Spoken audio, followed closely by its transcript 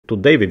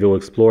Today we will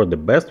explore the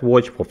best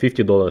watch for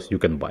 $50 you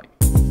can buy.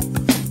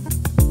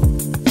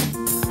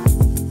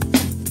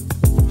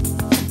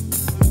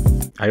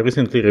 I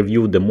recently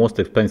reviewed the most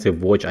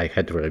expensive watch I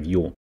had to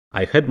review.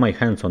 I had my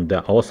hands on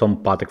the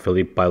awesome Patek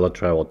Philippe Pilot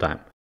Travel Time.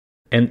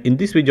 And in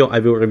this video I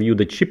will review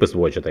the cheapest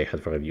watch that I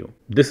had for review.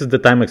 This is the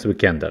Timex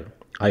Weekender.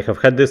 I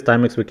have had this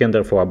Timex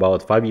Weekender for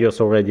about 5 years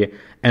already,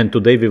 and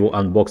today we will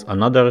unbox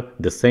another,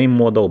 the same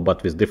model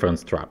but with different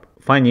strap.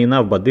 Funny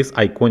enough, but this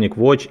iconic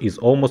watch is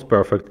almost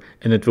perfect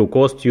and it will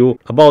cost you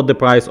about the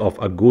price of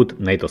a good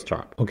NATO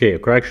strap. Okay, a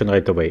correction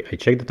right away. I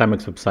checked the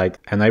Timex website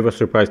and I was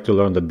surprised to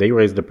learn that they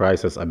raised the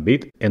prices a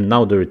bit and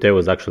now the retail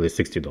is actually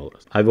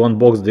 $60. I will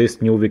unbox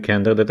this new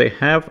Weekender that I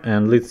have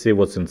and let's see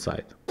what's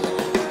inside.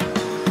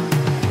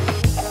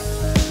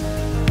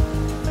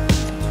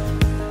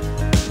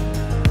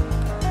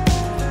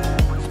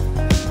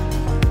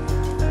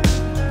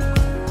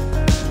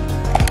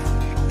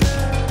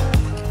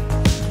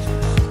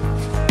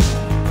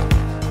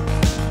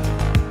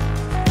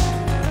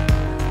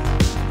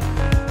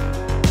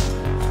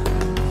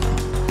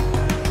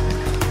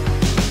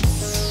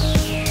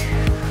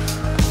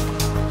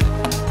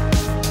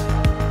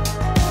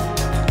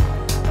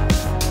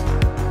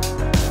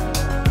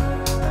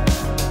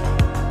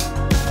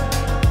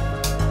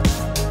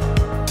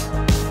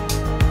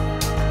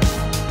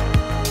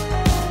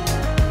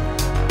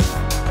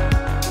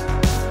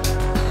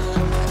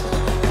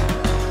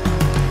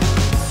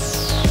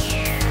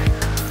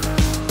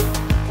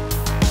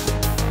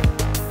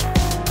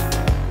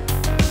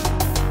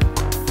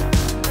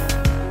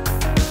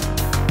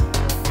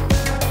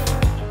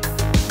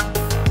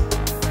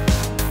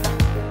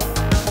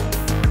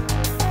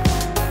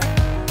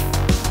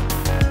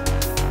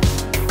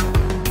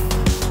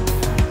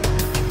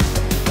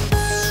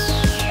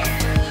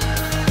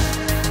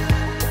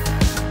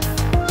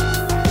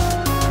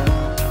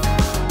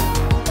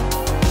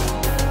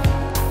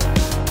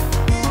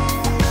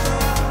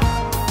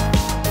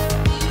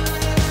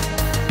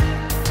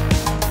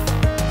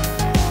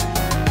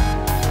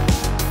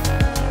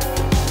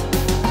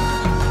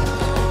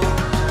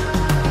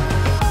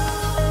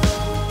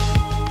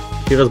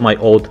 Here is my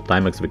old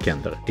Timex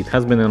Weekender. It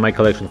has been in my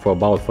collection for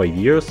about 5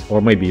 years,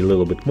 or maybe a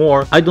little bit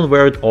more. I don't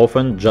wear it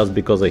often just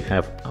because I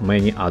have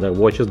many other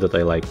watches that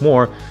I like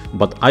more,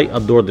 but I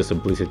adore the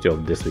simplicity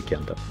of this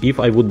Weekender.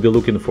 If I would be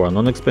looking for a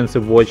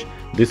non-expensive watch,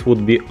 this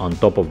would be on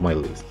top of my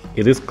list.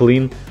 It is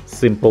clean,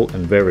 simple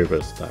and very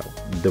versatile.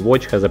 The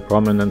watch has a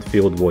prominent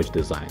field watch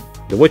design.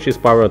 The watch is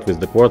powered with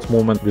the quartz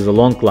movement with a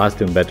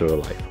long-lasting battery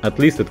life. At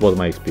least it was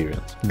my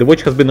experience. The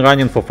watch has been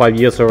running for 5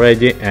 years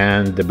already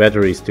and the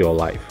battery is still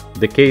alive.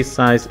 The case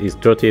size is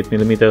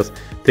 38mm,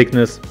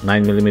 thickness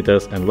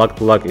 9mm and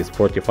lug-to-lug is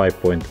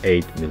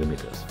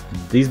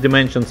 45.8mm. These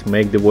dimensions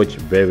make the watch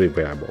very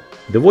wearable.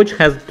 The watch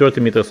has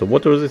 30 meters of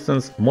water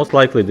resistance. Most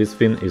likely this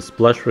fin is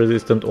splash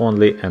resistant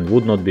only and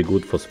would not be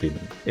good for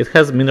swimming. It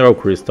has mineral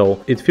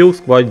crystal. It feels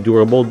quite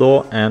durable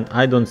though, and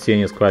I don't see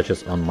any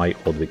scratches on my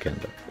old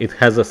Weekender. It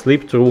has a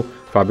slip-through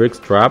fabric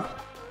strap.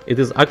 It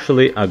is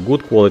actually a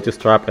good quality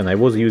strap and I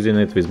was using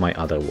it with my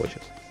other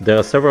watches. There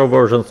are several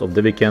versions of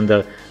the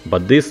Weekender,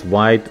 but this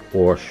white,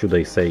 or should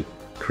I say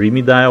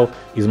creamy dial,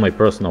 is my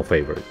personal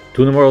favorite.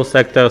 Two numeral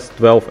sectors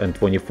 12 and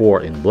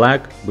 24 in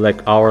black,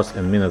 black hours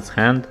and minutes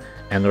hand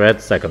and red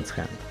seconds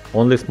hand.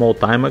 Only small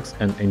Timex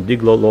and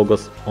Indiglo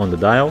logos on the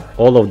dial.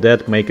 All of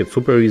that make it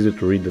super easy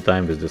to read the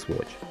time with this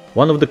watch.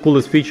 One of the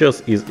coolest features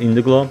is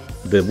Indiglo.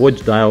 The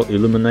watch dial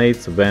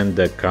illuminates when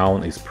the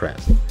crown is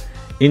pressed.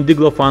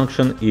 Indiglo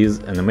function is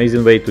an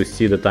amazing way to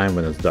see the time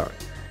when it's dark.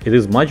 It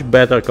is much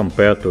better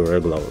compared to a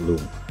regular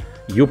lume.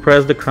 You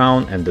press the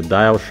crown and the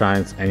dial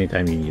shines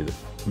anytime you need it,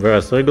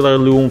 whereas regular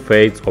lume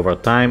fades over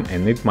time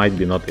and it might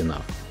be not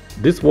enough.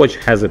 This watch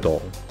has it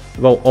all.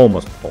 Well,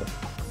 almost all.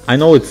 I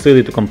know it's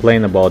silly to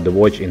complain about the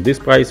watch in this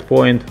price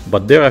point,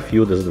 but there are a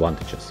few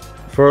disadvantages.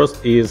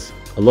 First is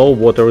a low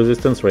water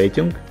resistance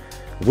rating.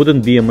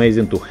 Wouldn't be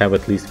amazing to have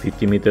at least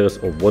 50 meters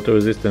of water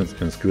resistance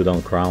and screw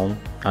down crown?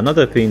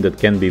 Another thing that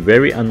can be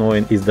very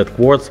annoying is that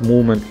quartz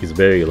movement is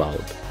very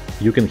loud.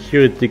 You can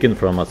hear it ticking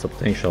from a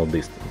substantial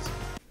distance.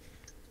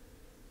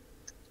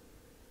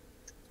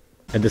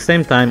 At the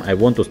same time, I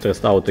want to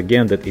stress out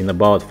again that in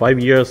about 5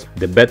 years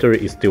the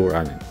battery is still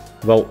running.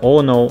 Well,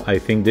 all in all, I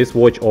think this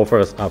watch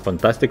offers a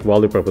fantastic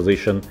value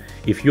proposition.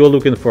 If you are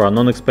looking for a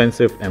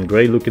non-expensive and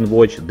great looking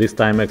watch, this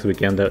Timex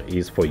Weekender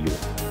is for you.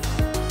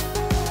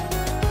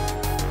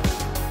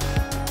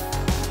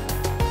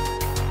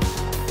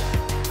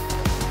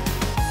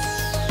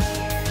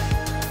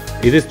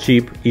 It is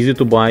cheap, easy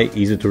to buy,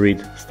 easy to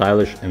read,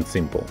 stylish and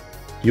simple.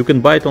 You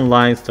can buy it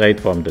online straight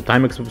from the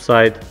Timex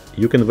website,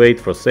 you can wait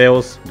for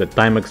sales that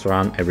Timex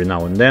run every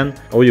now and then,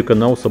 or you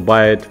can also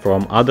buy it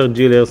from other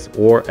dealers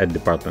or at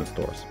department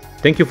stores.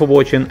 Thank you for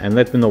watching and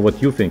let me know what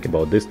you think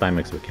about this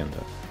Timex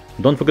Weekender.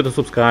 Don't forget to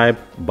subscribe,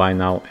 bye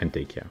now and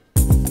take care.